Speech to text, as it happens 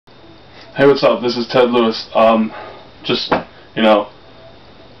Hey, what's up? This is Ted Lewis. Just,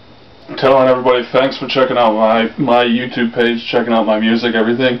 telling everybody thanks for checking out my YouTube page, checking out my music,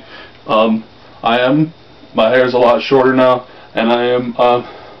 everything. My hair's a lot shorter now, and I am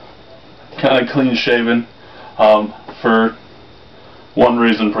kind of clean shaven for one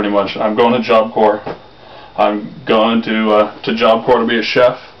reason, pretty much. I'm going to Job Corps. I'm going to Job Corps to be a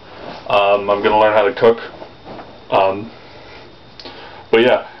chef. I'm going to learn how to cook. But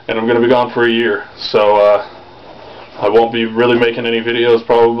yeah, and I'm going to be gone for a year, so I won't be really making any videos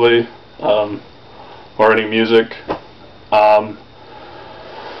probably, or any music. I'll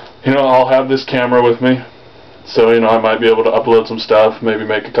have this camera with me, so I might be able to upload some stuff, maybe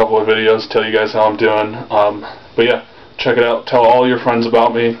make a couple of videos, tell you guys how I'm doing. But yeah, check it out. Tell all your friends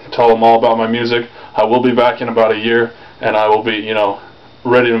about me. Tell them all about my music. I will be back in about a year, and I will be,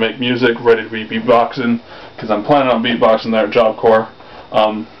 ready to make music, ready to be beatboxing, because I'm planning on beatboxing there at Job Corps.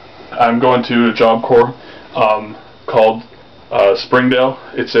 I'm going to a Job Corps called Springdale.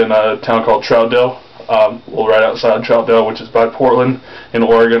 It's in a town called Troutdale, right outside Troutdale, which is by Portland in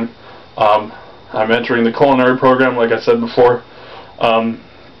Oregon. I'm entering the culinary program, like I said before. What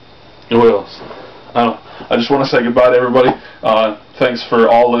else? I just want to say goodbye to everybody. Thanks for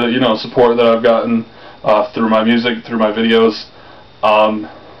all the support that I've gotten through my music, through my videos.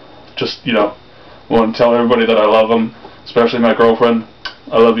 Just want to tell everybody that I love them, especially my girlfriend.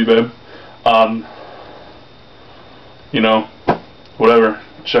 I love you, babe. Whatever.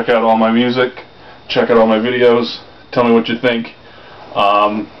 Check out all my music. Check out all my videos. Tell me what you think.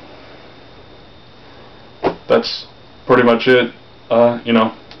 That's pretty much it.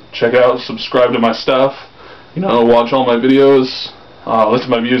 Check out, subscribe to my stuff. Watch all my videos. Listen to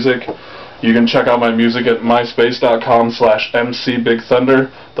my music. You can check out my music at myspace.com/mcbigthunder.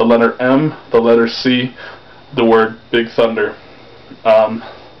 The letter M, the letter C, the word Big Thunder.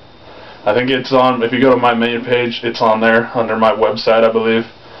 I think it's on, if you go to my main page, it's on there under my website, I believe.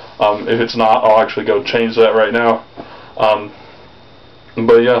 If it's not, I'll actually go change that right now.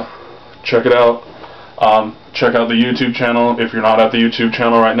 But yeah, check it out. Check out the YouTube channel if you're not at the YouTube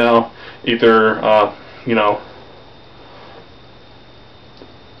channel right now. Either,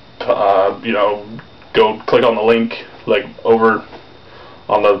 go click on the link, like over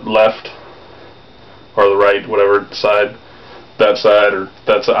on the left or the right, whatever side. That side or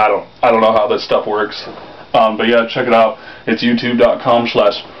that side, I don't know how this stuff works. But yeah, check it out. It's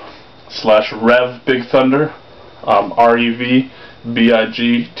youtube.com/RevBigThunder,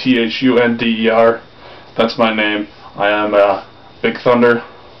 REVBIGTHUNDER. That's my name. I am Big Thunder.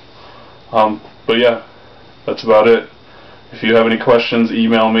 But yeah, that's about it. If you have any questions,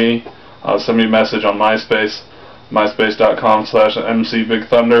 email me. Send me a message on MySpace,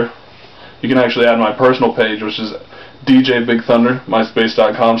 myspace.com/MCBigThunder. You can actually add my personal page, which is DJ Big Thunder,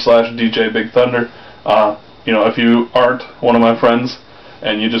 myspace.com/DJBigThunder. If you aren't one of my friends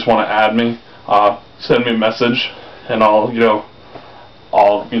and you just want to add me, send me a message, and I'll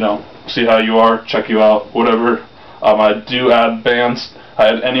see how you are, check you out, whatever. I do add bands. I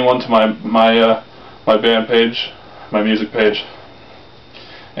add anyone to my band page, my music page,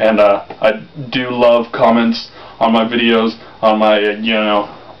 and I do love comments on my videos, on my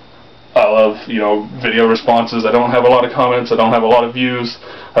I love, video responses. I don't have a lot of comments, I don't have a lot of views,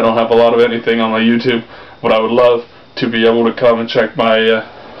 I don't have a lot of anything on my YouTube, but I would love to be able to come and check my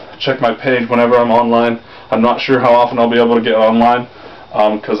page whenever I'm online. I'm not sure how often I'll be able to get online,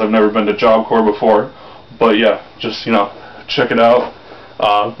 because I've never been to Job Corps before, but yeah, just, check it out,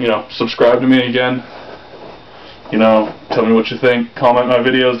 subscribe to me again, tell me what you think, comment my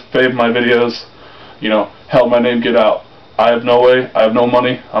videos, fave my videos, help my name get out. I have no way, I have no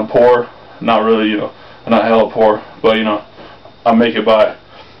money, I'm poor, not really, I'm not hella poor, but I make it by.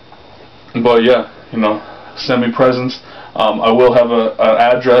 But yeah, send me presents. I will have an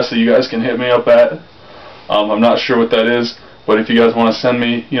address that you guys can hit me up at. I'm not sure what that is, but if you guys want to send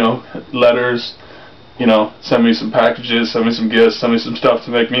me, letters, send me some packages, send me some gifts, send me some stuff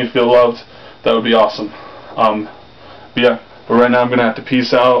to make me feel loved, that would be awesome. But yeah, but right now I'm going to have to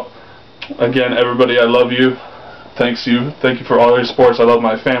peace out. Again, everybody, I love you. Thank you for all your support. I love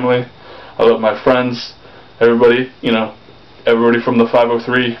my family. I love my friends. Everybody, everybody from the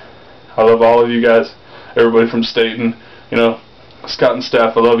 503. I love all of you guys. Everybody from Staten, Scott and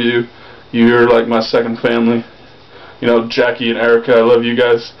Steph, I love you. You're like my second family. Jackie and Erica, I love you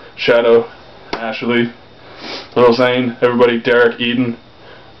guys. Shadow, Ashley, Little Zane, everybody, Derek, Eden,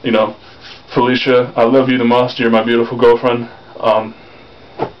 Felicia, I love you the most. You're my beautiful girlfriend.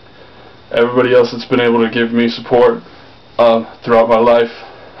 Everybody else that's been able to give me support throughout my life,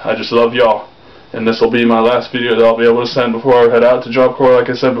 I just love y'all. And this will be my last video that I'll be able to send before I head out to Job Corps, like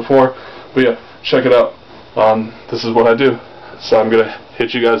I said before. But yeah, check it out. This is what I do. So I'm gonna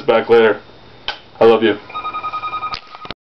hit you guys back later. I love you.